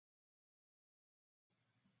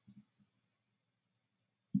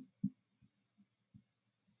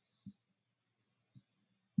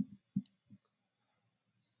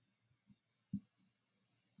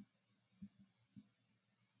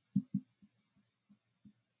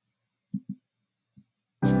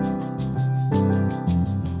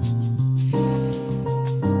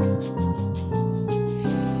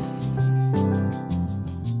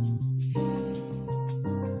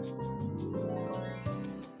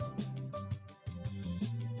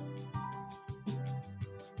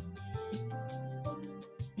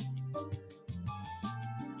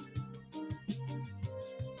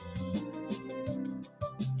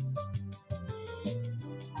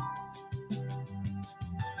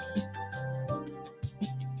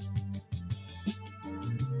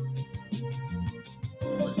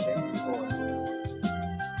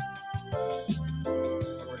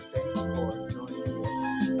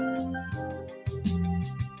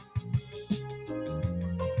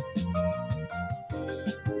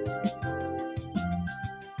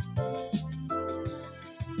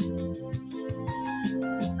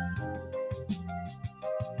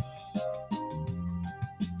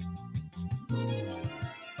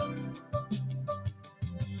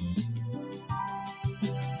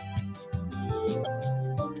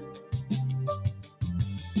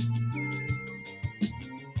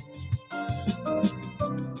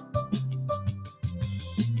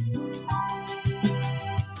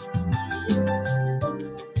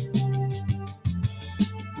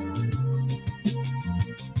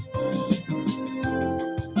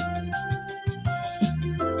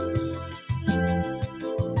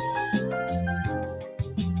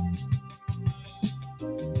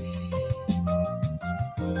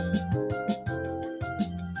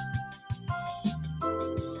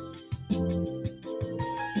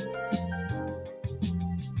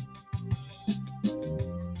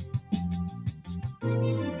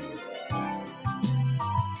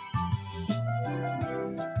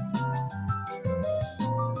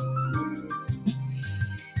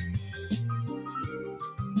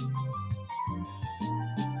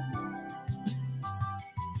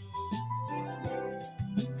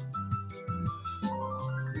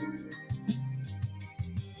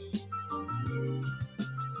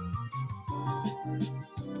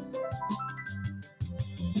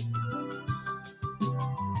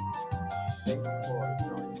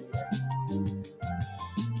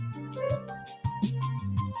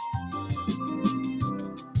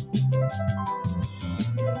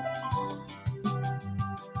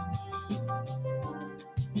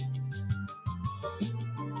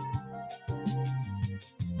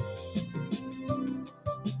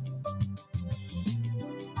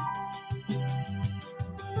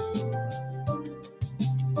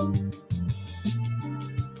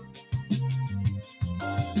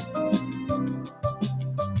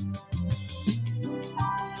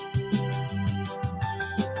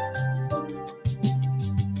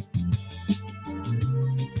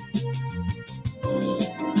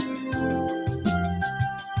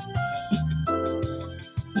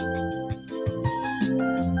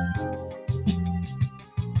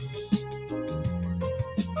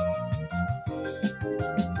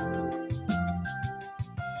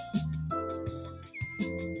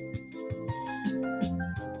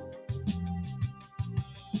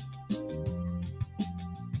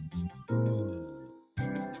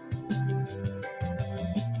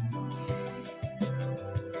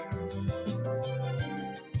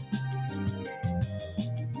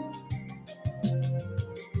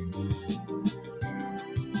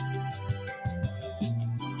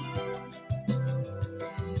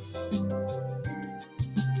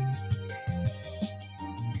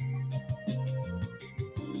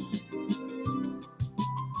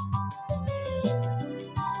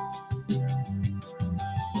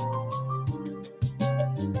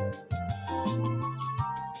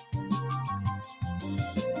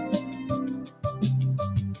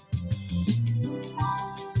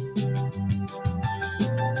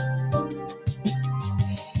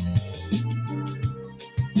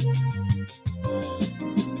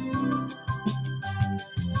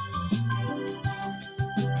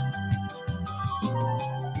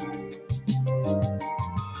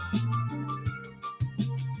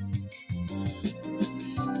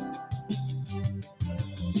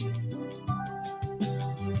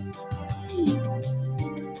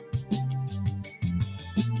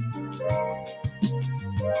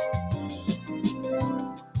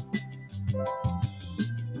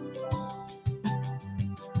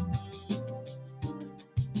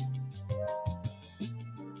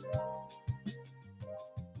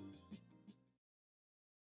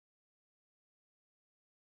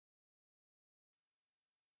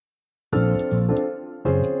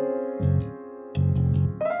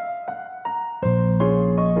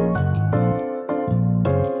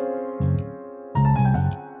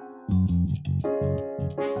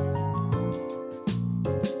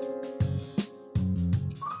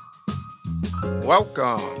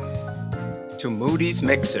Welcome to Moody's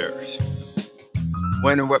Mixers.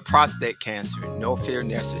 Winning with prostate cancer, no fear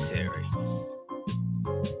necessary.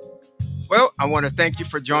 Well, I want to thank you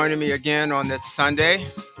for joining me again on this Sunday,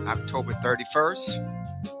 October 31st.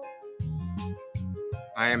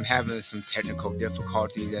 I am having some technical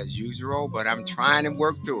difficulties as usual, but I'm trying to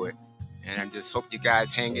work through it. And I just hope you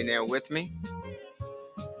guys hang in there with me.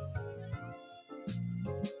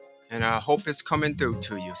 And I hope it's coming through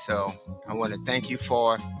to you. So I want to thank you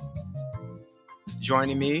for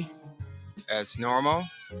joining me as normal.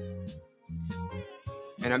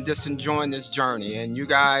 And I'm just enjoying this journey. And you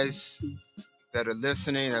guys that are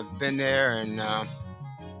listening have been there, and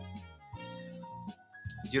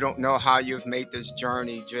you don't know how you've made this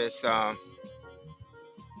journey just, a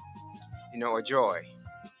joy.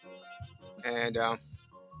 And I'm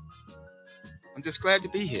just glad to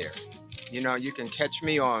be here. You can catch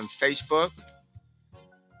me on Facebook,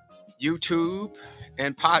 YouTube,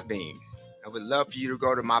 and Podbean. I would love for you to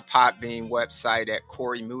go to my Podbean website at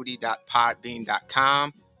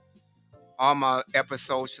coreymoody.podbean.com. All my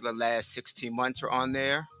episodes for the last 16 months are on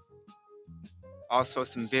there. Also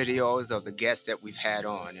some videos of the guests that we've had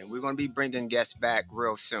on. And we're going to be bringing guests back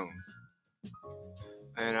real soon.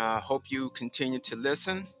 And I hope you continue to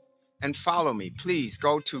listen and follow me. Please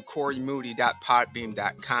go to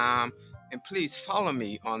coreymoody.podbean.com and please follow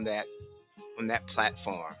me on that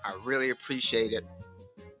platform. I really appreciate it.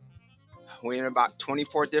 We're in about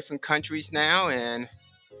 24 different countries now, and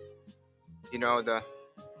the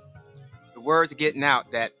word's getting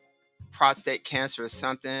out that prostate cancer is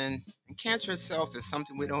something, and cancer itself is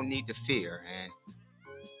something we don't need to fear.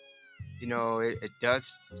 And it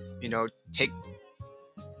does take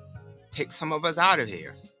some of us out of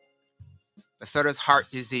here. But so does heart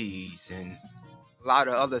disease and a lot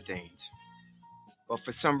of other things. But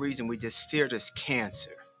for some reason we just fear this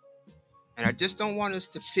cancer. And I just don't want us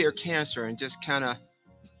to fear cancer and just kind of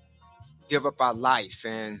give up our life.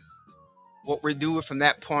 And what we're doing from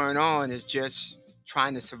that point on is just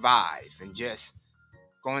trying to survive and just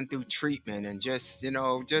going through treatment and just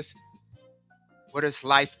what does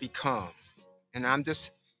life become? And I'm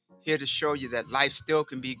just here to show you that life still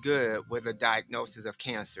can be good with a diagnosis of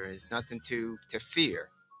cancer. There's nothing to fear.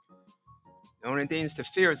 The only thing to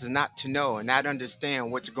fear is not to know and not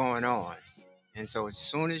understand what's going on. And so as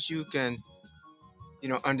soon as you can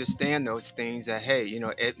understand those things, that hey,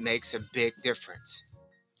 it makes a big difference.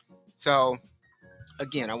 So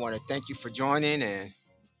again, I want to thank you for joining, and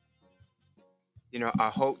I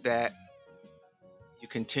hope that you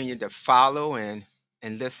continue to follow and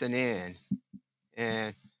listen in.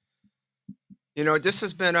 And this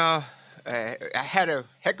has been I had a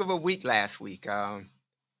heck of a week last week. I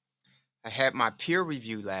had my peer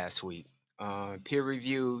review last week. Peer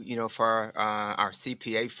review, for our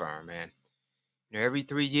CPA firm, and every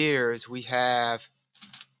 3 years we have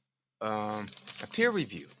um, a peer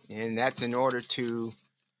review, and that's in order to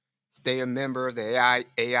stay a member of the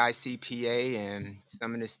AICPA and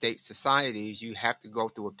some of the state societies. You have to go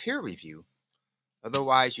through a peer review.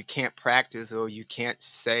 Otherwise, you can't practice, or you can't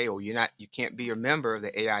say, or you can't be a member of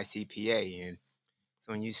the AICPA. And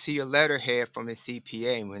so when you see a letterhead from a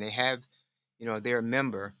CPA, when they have, their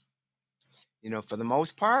member, for the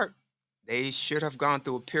most part, they should have gone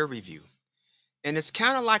through a peer review. And it's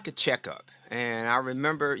kind of like a checkup. And I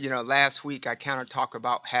remember, last week I kind of talked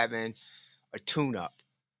about having a tune-up.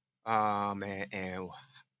 And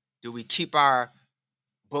do we keep our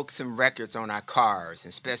books and records on our cars,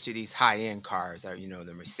 and especially these high-end cars,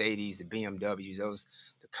 the Mercedes, the BMWs, those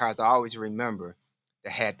the cars I always remember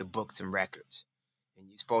that had the books and records. And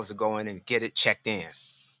you're supposed to go in and get it checked in.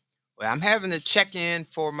 Well, I'm having to check in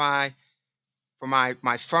for my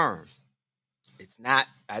firm. It's not,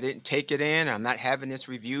 I didn't take it in. I'm not having this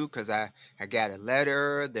review because I got a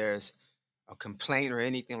letter, there's a complaint or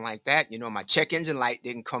anything like that. My check engine light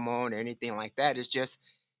didn't come on or anything like that. It's just,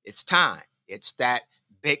 it's time. It's that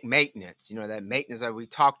big maintenance, that maintenance that we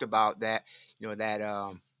talked about, that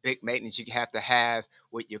big maintenance you have to have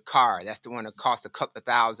with your car. That's the one that costs a couple of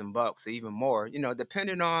 $1,000 or even more,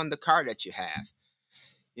 depending on the car that you have.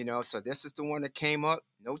 So this is the one that came up.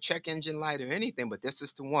 No check engine light or anything, but this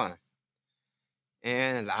is the one.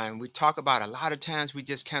 And we talk about, a lot of times we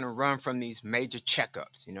just kind of run from these major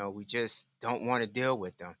checkups. We just don't want to deal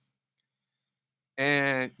with them.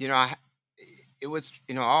 And it was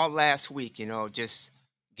all last week. Just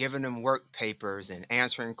giving them work papers and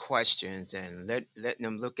answering questions and letting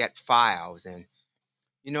them look at files, and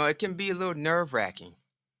it can be a little nerve wracking.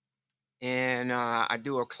 And I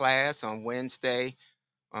do a class on Wednesday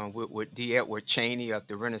with D. Edward Cheney of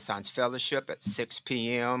the Renaissance Fellowship at 6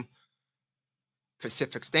 p.m.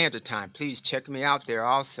 Pacific Standard Time. Please check me out there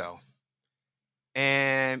also.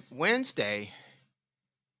 And Wednesday,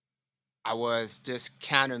 I was just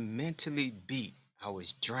kind of mentally beat. I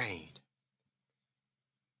was drained.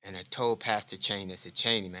 And I told Pastor Cheney, I said,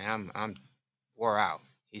 Cheney, man, I'm wore out.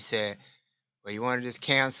 He said, well, you want to just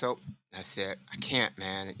cancel? I said, I can't,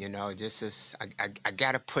 man. This is, I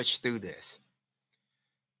got to push through this.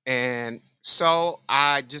 And so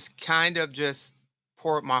I just kind of just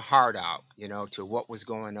poured my heart out, to what was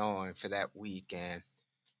going on for that week. And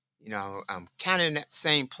I'm kind of in that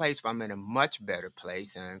same place, but I'm in a much better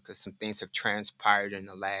place, and because some things have transpired in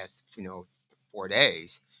the last, 4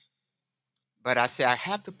 days. But I say I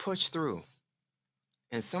have to push through,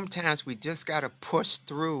 and sometimes we just got to push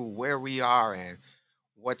through where we are and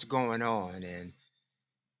what's going on, and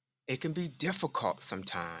it can be difficult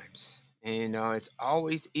sometimes. And it's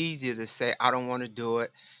always easier to say I don't want to do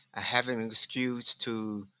it. I have an excuse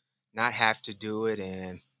to not have to do it,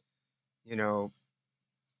 and you know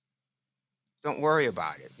don't worry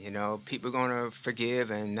about it. People are going to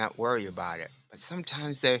forgive and not worry about it. But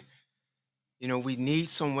sometimes we need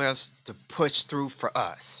someone else to push through for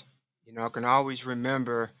us. I can always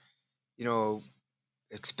remember, you know,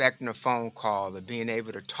 expecting a phone call or being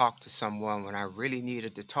able to talk to someone when I really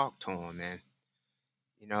needed to talk to them. And,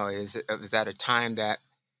 it was at a time that,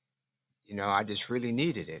 I just really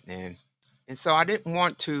needed it. And so I didn't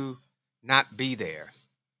want to not be there.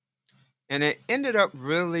 And it ended up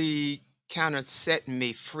really kind of setting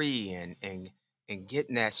me free and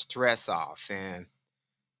getting that stress off. And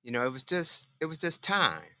it was just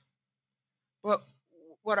time. But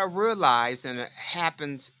what I realized, and it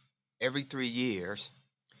happens every 3 years,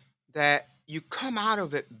 that you come out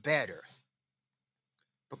of it better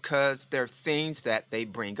because there are things that they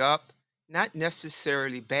bring up, not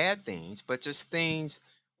necessarily bad things, but just things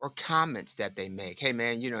or comments that they make. Hey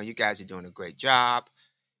man, you guys are doing a great job.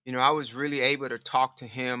 I was really able to talk to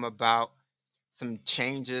him about some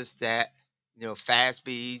changes that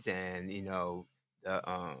FASB's and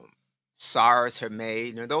the SARS have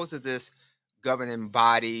made. Those are just governing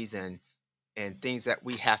bodies and things that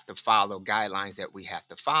we have to follow, guidelines that we have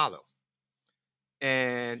to follow.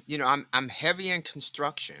 And I'm heavy in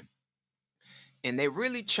construction, and they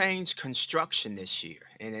really changed construction this year.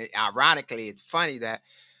 And ironically, it's funny that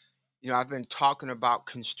I've been talking about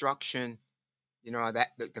construction, that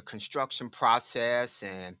the construction process,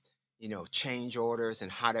 and change orders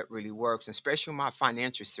and how that really works, especially in my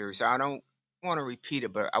financial series. So I don't want to repeat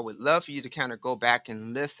it, but I would love for you to kind of go back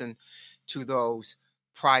and listen to those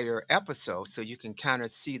prior episodes so you can kind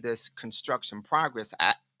of see this construction progress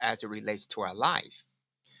as it relates to our life.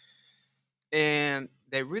 And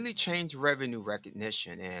they really change revenue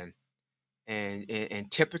recognition.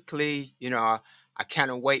 And typically, I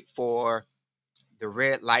kind of wait for the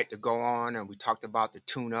red light to go on, and we talked about the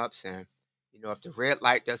tune-ups. And if the red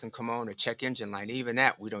light doesn't come on, the check engine light, even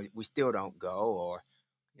that we still don't go. Or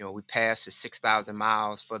we pass the 6,000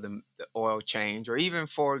 miles for the oil change, or even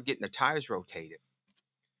for getting the tires rotated.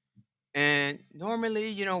 And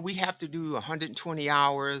normally, we have to do 120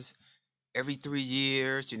 hours every 3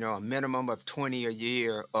 years, a minimum of 20 a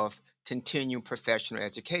year of continuing professional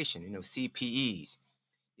education, CPEs.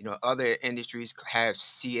 Other industries have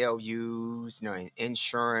CLUs, and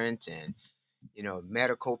insurance, and,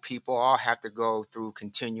 medical people all have to go through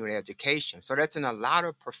continuing education. So that's in a lot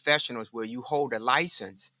of professionals where you hold a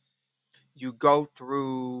license, you go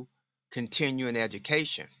through continuing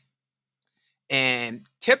education. And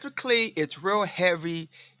typically it's real heavy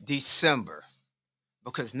December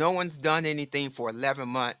because no one's done anything for 11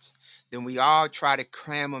 months. Then we all try to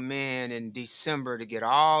cram them in December to get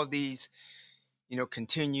all these,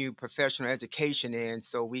 continued professional education in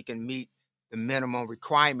so we can meet the minimum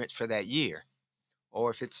requirements for that year. Or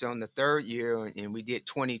if it's on the third year and we did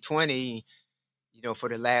 2020, for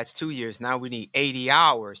the last 2 years, now we need 80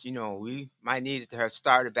 hours. We might need it to have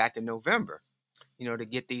started back in November, to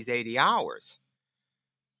get these 80 hours.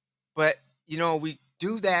 But, we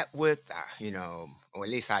do that with, or at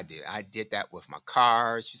least I did. I did that with my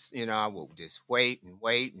cars. I will just wait and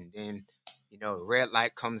wait. And then, the red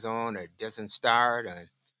light comes on or it doesn't start.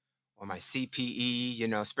 Or my CPE,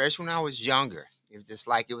 especially when I was younger. It was just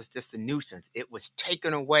like, it was just a nuisance. It was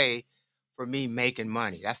taken away from me making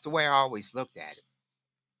money. That's the way I always looked at it.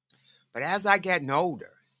 But as I got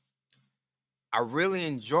older, I really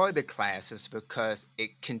enjoy the classes because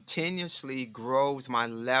it continuously grows my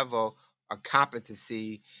level of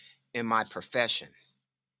competency in my profession.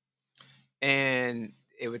 And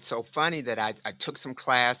it was so funny that I took some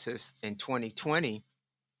classes in 2020,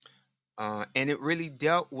 and it really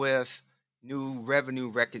dealt with new revenue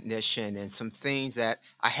recognition and some things that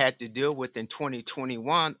I had to deal with in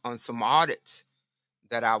 2021 on some audits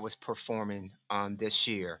that I was performing this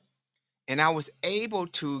year. And I was able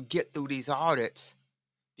to get through these audits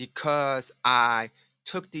because I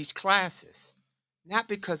took these classes, not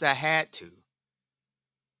because I had to,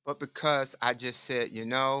 but because I just said,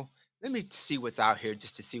 let me see what's out here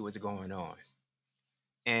just to see what's going on.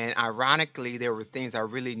 And ironically, there were things I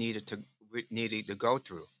really needed to go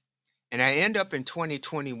through. And I end up in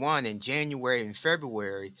 2021 in January and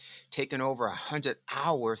February taking over 100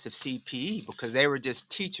 hours of CPE because they were just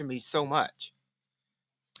teaching me so much.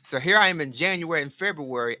 So here I am in January and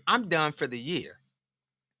February. I'm done for the year.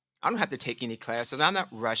 I don't have to take any classes. I'm not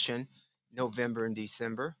rushing November and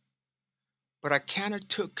December. But I kind of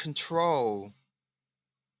took control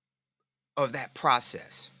of that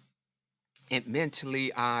process. And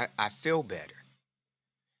mentally, I feel better.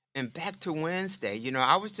 And back to Wednesday,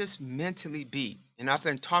 I was just mentally beat. And I've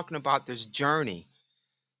been talking about this journey,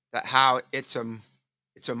 that how it's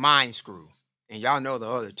a mind screw. And y'all know the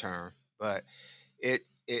other term, but it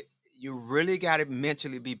you really got to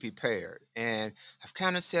mentally be prepared. And I've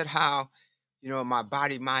kind of said how, my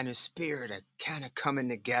body, mind, and spirit are kind of coming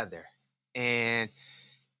together. And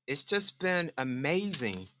it's just been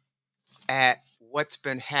amazing at what's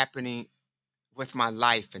been happening with my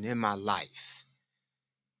life and in my life.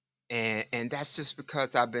 And that's just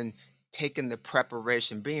because I've been taking the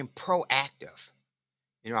preparation, being proactive.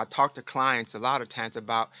 I talk to clients a lot of times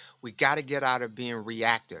about we got to get out of being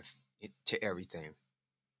reactive to everything.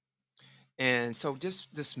 And so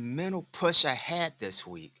just this mental push I had this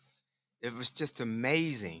week, it was just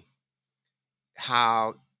amazing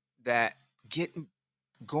how that getting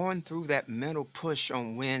going through that mental push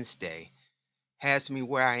on Wednesday has me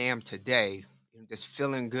where I am today, just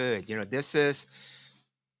feeling good. This is,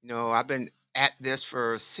 I've been at this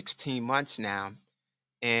for 16 months now,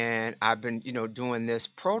 and I've been, doing this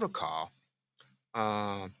protocol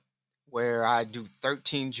um, where I do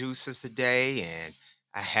 13 juices a day, and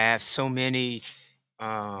I have so many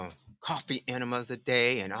um, coffee enemas a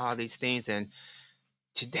day, and all these things. And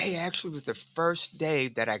today actually was the first day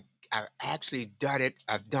that I actually done it.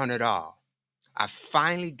 I've done it all. I've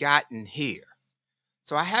finally gotten here.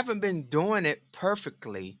 So I haven't been doing it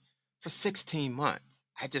perfectly for 16 months.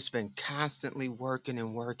 I just been constantly working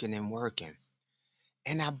and working and working.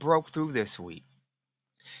 And I broke through this week.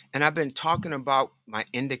 And I've been talking about my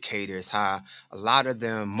indicators, how a lot of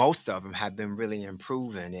them, most of them have been really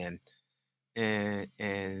improving. And And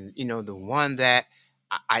the one that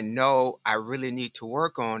I know I really need to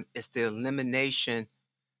work on is the elimination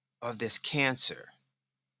of this cancer.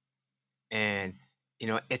 And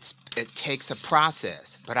it takes a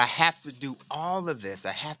process, but I have to do all of this.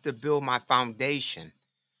 I have to build my foundation.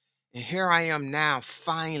 And here I am now,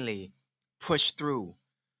 finally pushed through.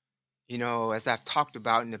 As I've talked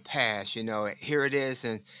about in the past, here it is,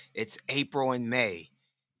 and it's April and May.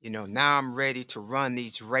 Now I'm ready to run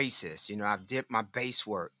these races. I've did my base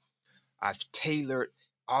work. I've tailored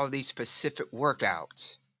all these specific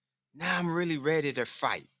workouts. Now I'm really ready to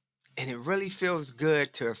fight. And it really feels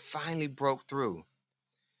good to have finally broke through.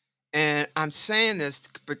 And I'm saying this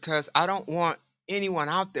because I don't want anyone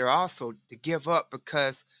out there also to give up,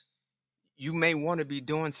 because you may want to be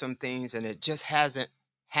doing some things and it just hasn't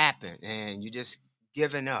happened and you just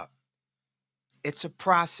giving up. It's a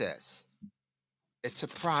process. It's a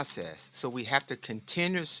process. So we have to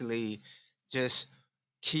continuously just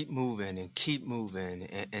keep moving and keep moving,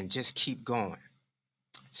 and just keep going.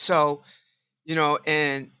 So,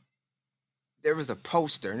 and there was a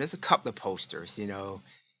poster, and there's a couple of posters,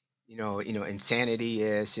 insanity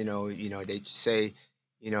is, they say,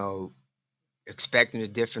 you know, expecting a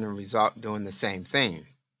different result doing the same thing.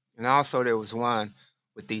 And also there was one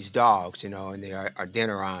with these dogs, and they are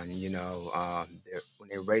Deneron, when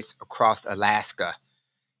they race across Alaska,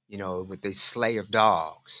 with this sleigh of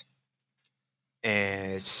dogs.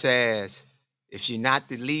 And it says, if you're not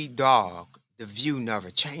the lead dog, the view never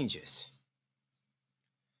changes.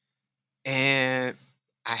 And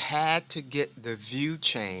I had to get the view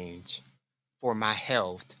change for my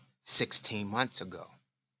health 16 months ago.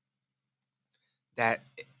 That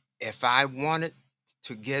if I wanted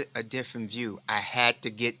to get a different view, I had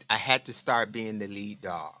to start being the lead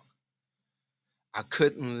dog. I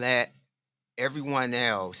couldn't let everyone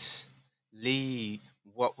else lead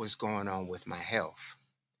what was going on with my health.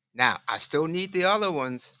 Now, I still need the other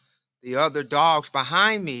ones, the other dogs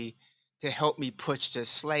behind me, to help me push the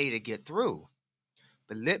sleigh to get through.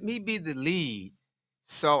 But let me be the lead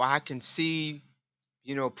so I can see,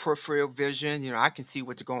 peripheral vision, I can see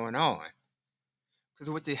what's going on.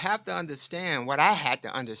 Because what you have to understand, what I had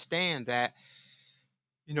to understand, that,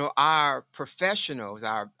 our professionals,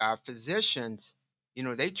 our physicians,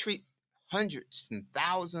 they treat hundreds and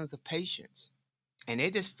thousands of patients, and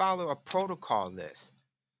they just follow a protocol list.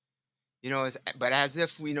 But as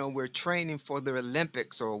if we're training for the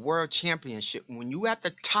Olympics or a world championship. When you at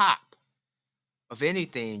the top of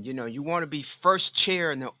anything, you want to be first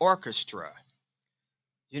chair in the orchestra.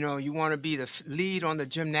 You want to be the lead on the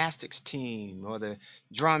gymnastics team or the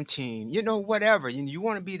drum team, whatever. You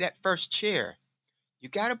want to be that first chair. You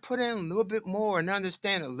got to put in a little bit more and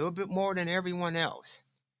understand a little bit more than everyone else.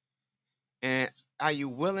 And are you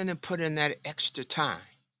willing to put in that extra time?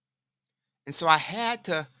 And so I had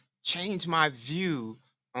to change my view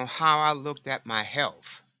on how I looked at my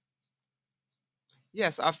health.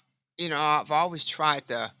 Yes, I've always tried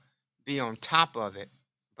to be on top of it,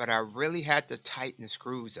 but I really had to tighten the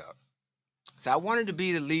screws up. So I wanted to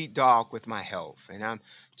be the lead dog with my health, and I'm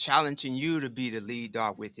challenging you to be the lead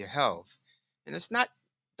dog with your health. And it's not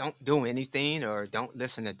don't do anything or don't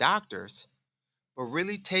listen to doctors, but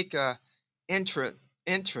really take a interest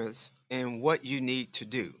interest in what you need to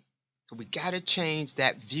do. So we got to change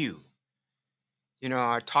that view.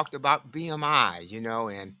 I talked about BMI,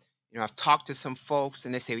 and I've talked to some folks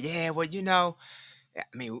and they say, yeah, well, I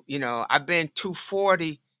mean, I've been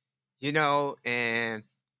 240, and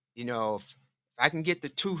if I can get to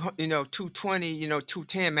 220,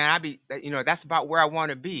 210, man, that's about where I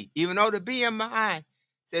want to be. Even though the BMI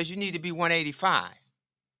says you need to be 185.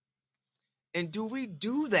 And do we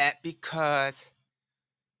do that because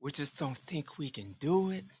we just don't think we can do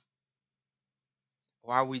it?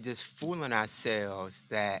 Or are we just fooling ourselves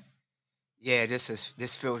that, yeah,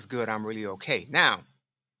 this feels good, I'm really okay? Now,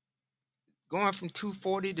 going from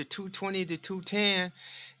 240 to 220 to 210,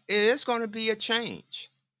 it's going to be a change.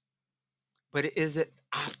 But is it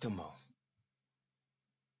optimal?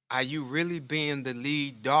 Are you really being the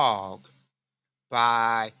lead dog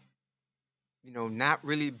by, not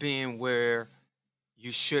really being where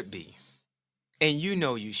you should be? And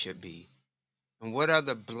you should be. And what are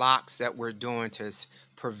the blocks that we're doing to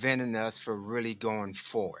preventing us from really going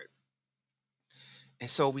forward? And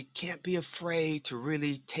so we can't be afraid to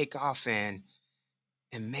really take off and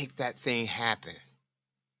make that thing happen.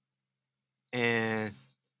 And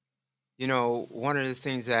one of the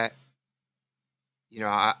things that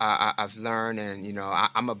I've learned, and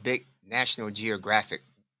I'm a big National Geographic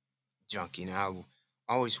junkie. I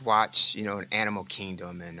always watch, an Animal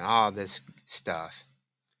Kingdom and all this stuff.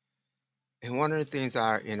 And one of the things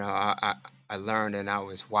I learned, and I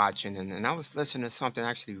was watching, and I was listening to something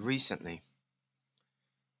actually recently,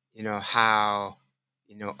 how,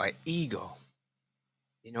 an ego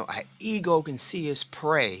can see its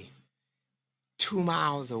prey 2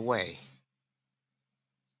 miles away,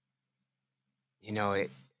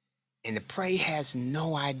 it, and the prey has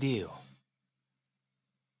no idea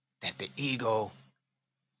that the ego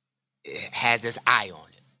has its eye on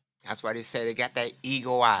it. That's why they say they got that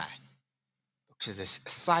ego eye, because the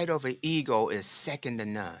sight of an ego is second to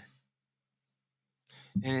none.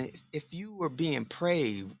 And if you were being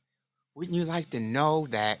preyed, wouldn't you like to know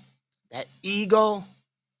that that ego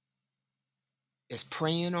is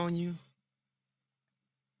preying on you?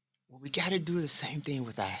 Well, we got to do the same thing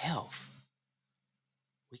with our health.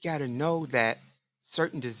 We got to know that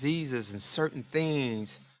certain diseases and certain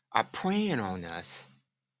things are preying on us,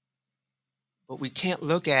 but we can't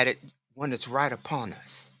look at it when it's right upon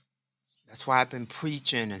us. That's why I've been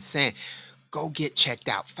preaching and saying, go get checked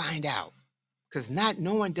out, find out. Because not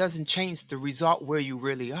knowing doesn't change the result where you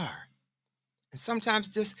really are. And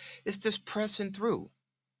sometimes it's just pressing through.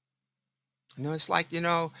 It's like,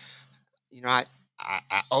 I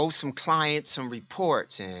owe some clients some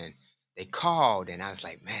reports, and they called, and I was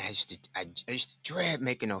like, man, I used to dread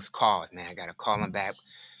making those calls, man. I got to call them back.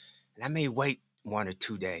 And I may wait 1 or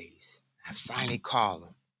 2 days. I finally call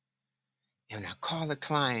them. And I call the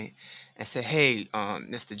client and say, hey,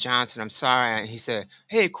 Mr. Johnson, I'm sorry. And he said,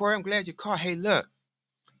 hey, Corey, I'm glad you called. Hey, look,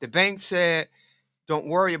 the bank said, don't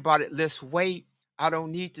worry about it. Let's wait. I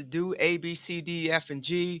don't need to do A, B, C, D, F, and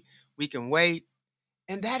G. We can wait.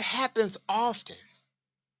 And that happens often.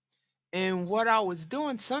 And what I was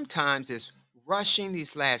doing sometimes is rushing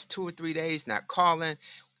these last 2 or 3 days, not calling,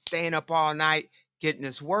 staying up all night, getting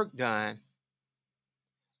this work done,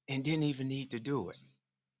 and didn't even need to do it.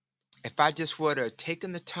 If I just would have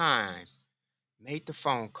taken the time, made the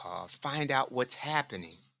phone call, find out what's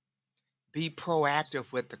happening, be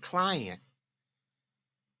proactive with the client,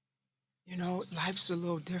 life's a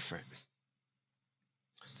little different.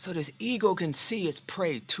 So this ego can see its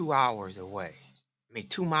prey 2 hours away. I mean,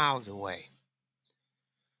 2 miles away.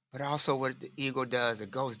 But also what the ego does, it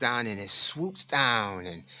goes down and it swoops down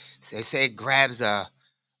and say it grabs a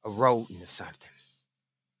rodent or something.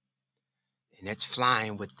 And it's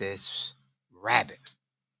flying with this rabbit.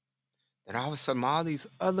 And all of a sudden, all these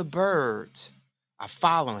other birds are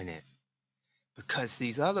following it, because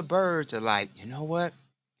these other birds are like, you know what?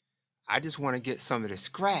 I just want to get some of the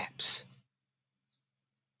scraps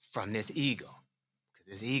from this ego, because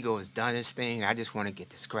this ego has done its thing. I just want to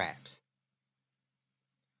get the scraps.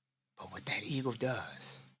 But what that ego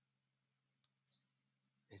does,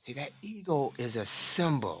 and see, that ego is a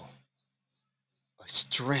symbol of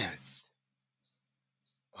strength,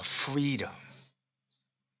 of freedom.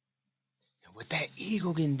 And what that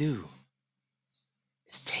ego can do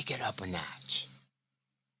is take it up a notch.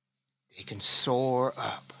 They can soar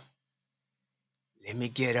up. Let me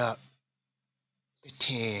get up to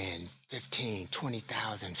 10, 15,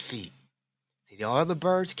 20,000 feet. See, the other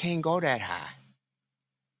birds can't go that high.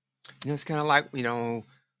 It's kind of like,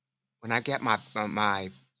 when I get my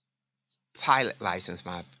pilot license,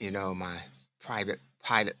 my private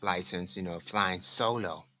pilot license, flying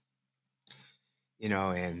solo,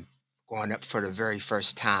 and going up for the very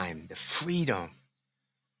first time, the freedom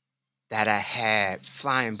that I had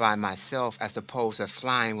flying by myself as opposed to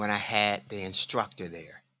flying when I had the instructor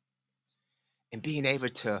there, and being able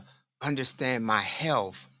to understand my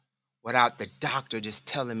health without the doctor just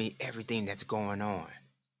telling me everything that's going on.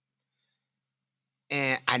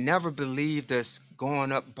 And I never believed this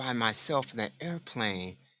going up by myself in an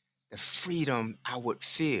airplane, the freedom I would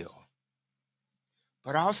feel.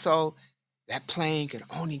 But also, that plane could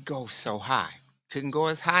only go so high. Couldn't go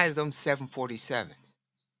as high as them 747s.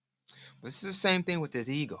 But it's the same thing with this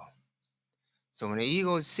ego. So when the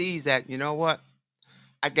ego sees that, you know what?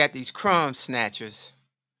 I got these crumb snatchers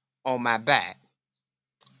on my back.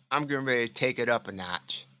 I'm getting ready to take it up a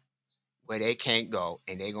notch where they can't go,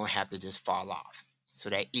 and they're going to have to just fall off. So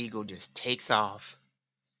that ego just takes off,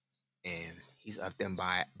 and he's up there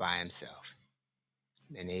by himself.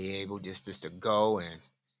 And they're able just to go and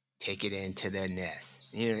take it into their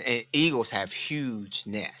nest. And eagles have huge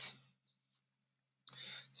nests.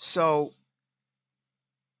 So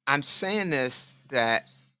I'm saying this, that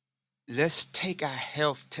let's take our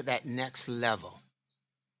health to that next level.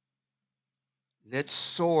 Let's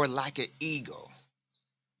soar like an eagle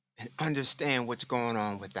and understand what's going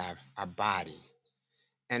on with our bodies.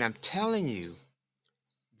 And I'm telling you,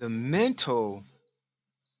 the mental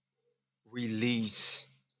release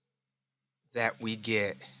that we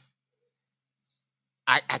get,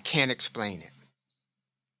 I can't explain it.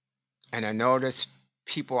 And I know there's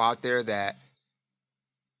people out there that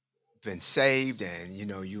been saved and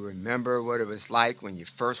you remember what it was like when you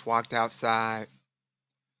first walked outside.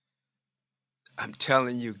 I'm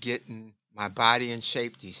telling you, getting my body in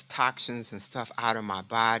shape, these toxins and stuff out of my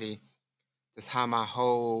body, that's how my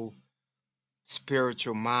whole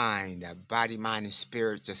spiritual mind, that body, mind, and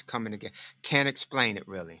spirit just coming together. Can't explain it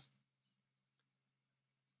really.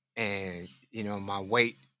 And my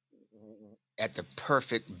weight at the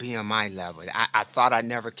perfect BMI level. I thought I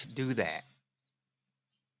never could do that,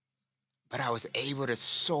 but I was able to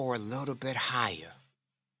soar a little bit higher.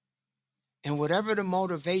 And whatever the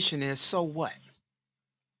motivation is, so what?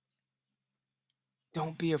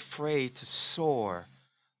 Don't be afraid to soar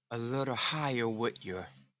a little higher with your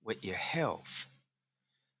health.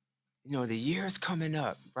 The year's coming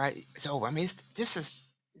up, right? It's over. I mean, this is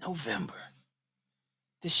November.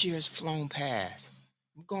 This year's flown past.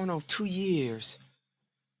 I'm going on 2 years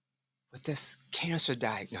with this cancer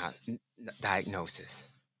diagnosis.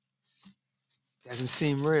 Doesn't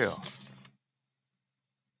seem real.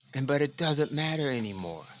 But it doesn't matter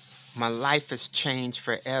anymore. My life has changed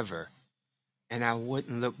forever, and I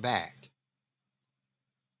wouldn't look back.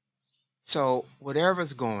 So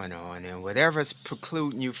whatever's going on and whatever's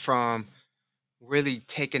precluding you from really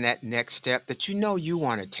taking that next step that you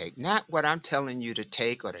want to take, not what I'm telling you to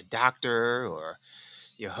take, or the doctor or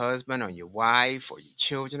your husband or your wife or your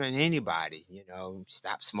children or anybody,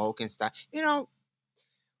 stop smoking, stop,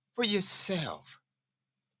 for yourself.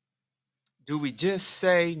 Do we just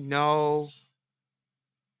say no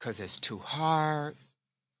because it's too hard,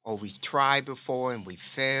 or we tried before and we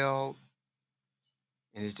failed,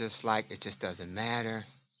 and it's just like it just doesn't matter?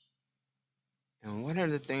 And one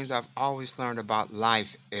of the things I've always learned about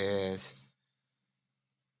life is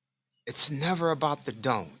it's never about the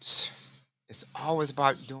don'ts. It's always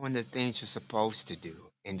about doing the things you're supposed to do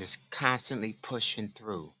and just constantly pushing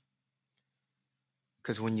through.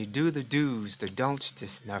 Because when you do the do's, the don'ts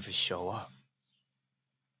just never show up.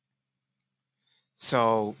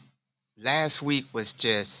 So last week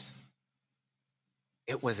it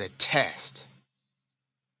was a test.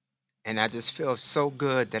 And I just feel so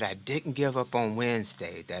good that I didn't give up on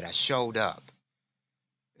Wednesday, that I showed up.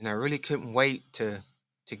 And I really couldn't wait to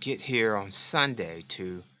get here on Sunday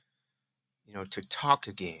to talk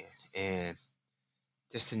again and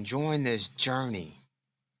just enjoying this journey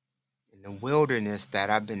in the wilderness that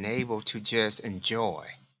I've been able to just enjoy,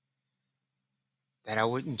 that I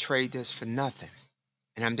wouldn't trade this for nothing.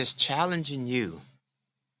 And I'm just challenging you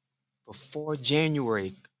before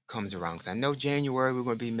January comes around, because I know January we're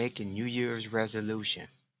going to be making New Year's resolution.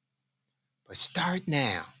 But start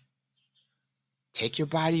now. Take your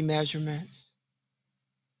body measurements,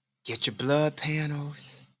 get your blood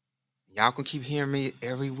panels. Y'all can keep hearing me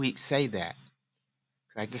every week say that.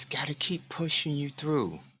 'Cause I just got to keep pushing you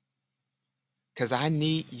through. Because I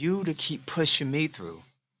need you to keep pushing me through.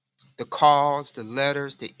 The calls, the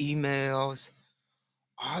letters, the emails,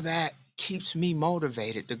 all that keeps me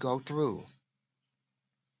motivated to go through.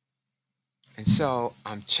 And so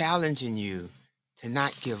I'm challenging you to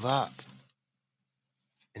not give up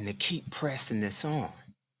and to keep pressing this on,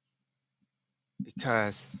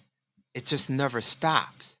 because it just never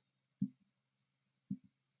stops.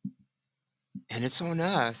 And it's on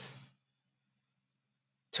us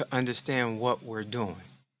to understand what we're doing,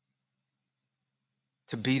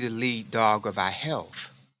 to be the lead dog of our health.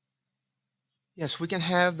 Yes, we can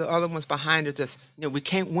have the other ones behind us. We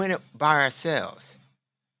can't win it by ourselves.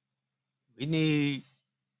 We need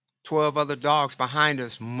 12 other dogs behind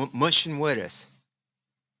us, mushing with us.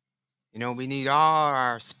 We need all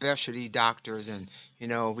our specialty doctors, and,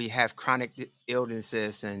 we have chronic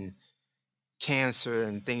illnesses and cancer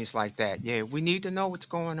and things like that. Yeah, we need to know what's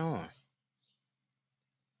going on.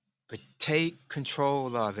 But take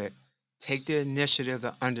control of it. Take the initiative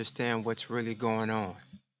to understand what's really going on.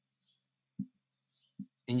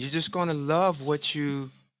 And you're just going to love what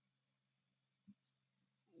you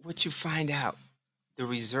find out, the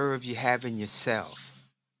reserve you have in yourself,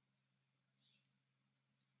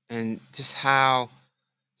 and just how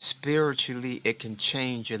spiritually it can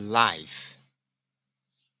change your life.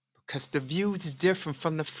 Because the view is different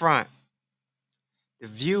from the front. The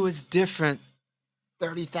view is different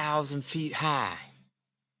 30,000 feet high.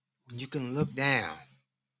 When you can look down,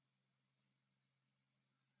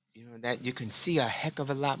 that you can see a heck of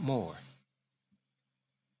a lot more.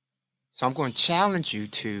 So I'm going to challenge you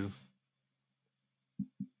to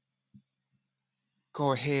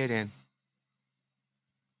go ahead and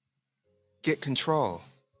get control.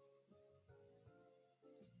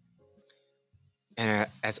 And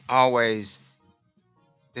as always,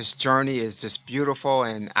 This journey is just beautiful,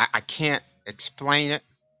 and I can't explain it.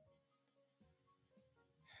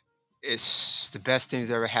 It's the best thing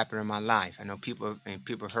that's ever happened in my life. I know people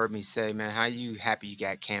heard me say, "Man, how you happy you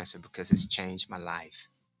got cancer?" Because it's changed my life.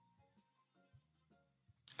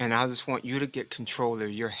 And I just want you to get control of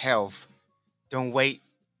your health. Don't wait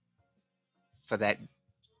for that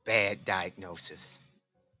bad diagnosis.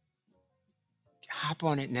 Hop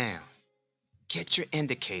on it now. Get your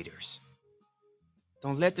indicators.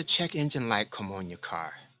 Don't let the check engine light come on your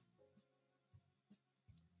car.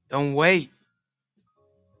 Don't wait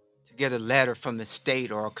to get a letter from the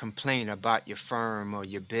state or a complaint about your firm or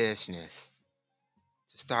your business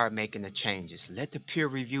to start making the changes. Let the peer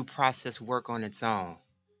review process work on its own.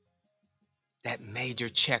 That major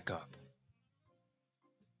checkup.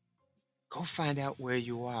 Go find out where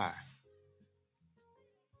you are.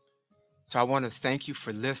 So I want to thank you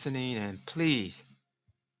for listening, and please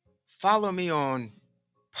follow me on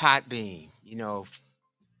Podbean.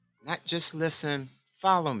 Not just listen,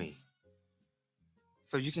 follow me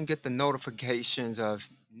so you can get the notifications of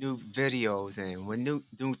new videos and when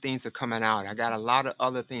new things are coming out. I got a lot of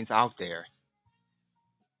other things out there.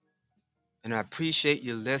 And I appreciate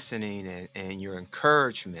you listening and your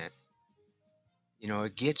encouragement.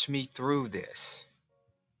 It gets me through this.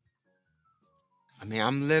 I mean,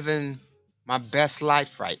 I'm living my best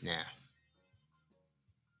life right now.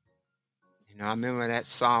 I remember when that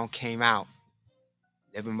song came out,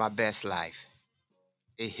 Living My Best Life.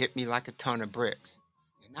 It hit me like a ton of bricks.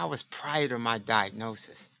 And that was prior to my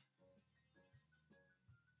diagnosis.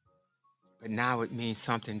 But now it means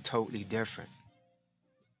something totally different.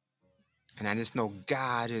 And I just know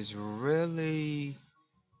God is really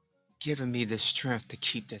giving me the strength to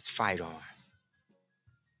keep this fight on.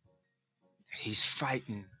 That He's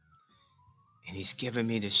fighting and He's giving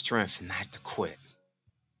me the strength not to quit.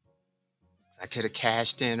 I could have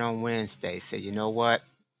cashed in on Wednesday, said, you know what?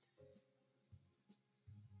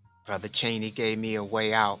 Brother Cheney gave me a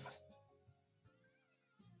way out,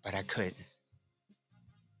 but I couldn't.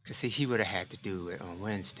 Because, see, he would have had to do it on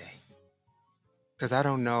Wednesday. Because I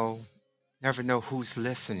don't know, never know who's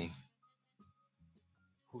listening,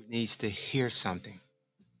 who needs to hear something.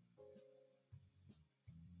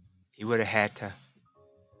 He would have had to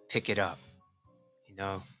pick it up,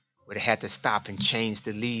 would have had to stop and change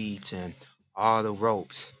the leads and all the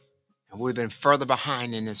ropes. And we've been further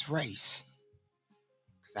behind in this race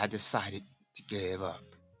because I decided to give up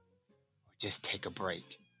or just take a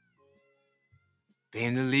break.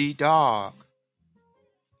 Being the lead dog,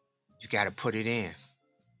 you got to put it in.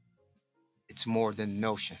 It's more than the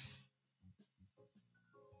notion.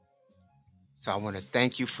 So I want to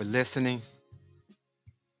thank you for listening.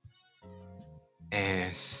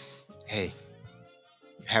 And hey,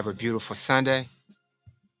 have a beautiful Sunday.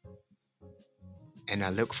 And I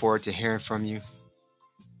look forward to hearing from you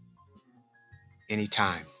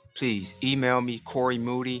anytime. Please email me, Corey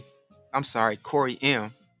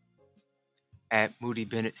M at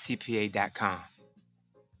moodybennettcpa.com.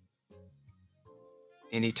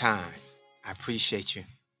 Anytime. I appreciate you.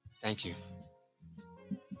 Thank you.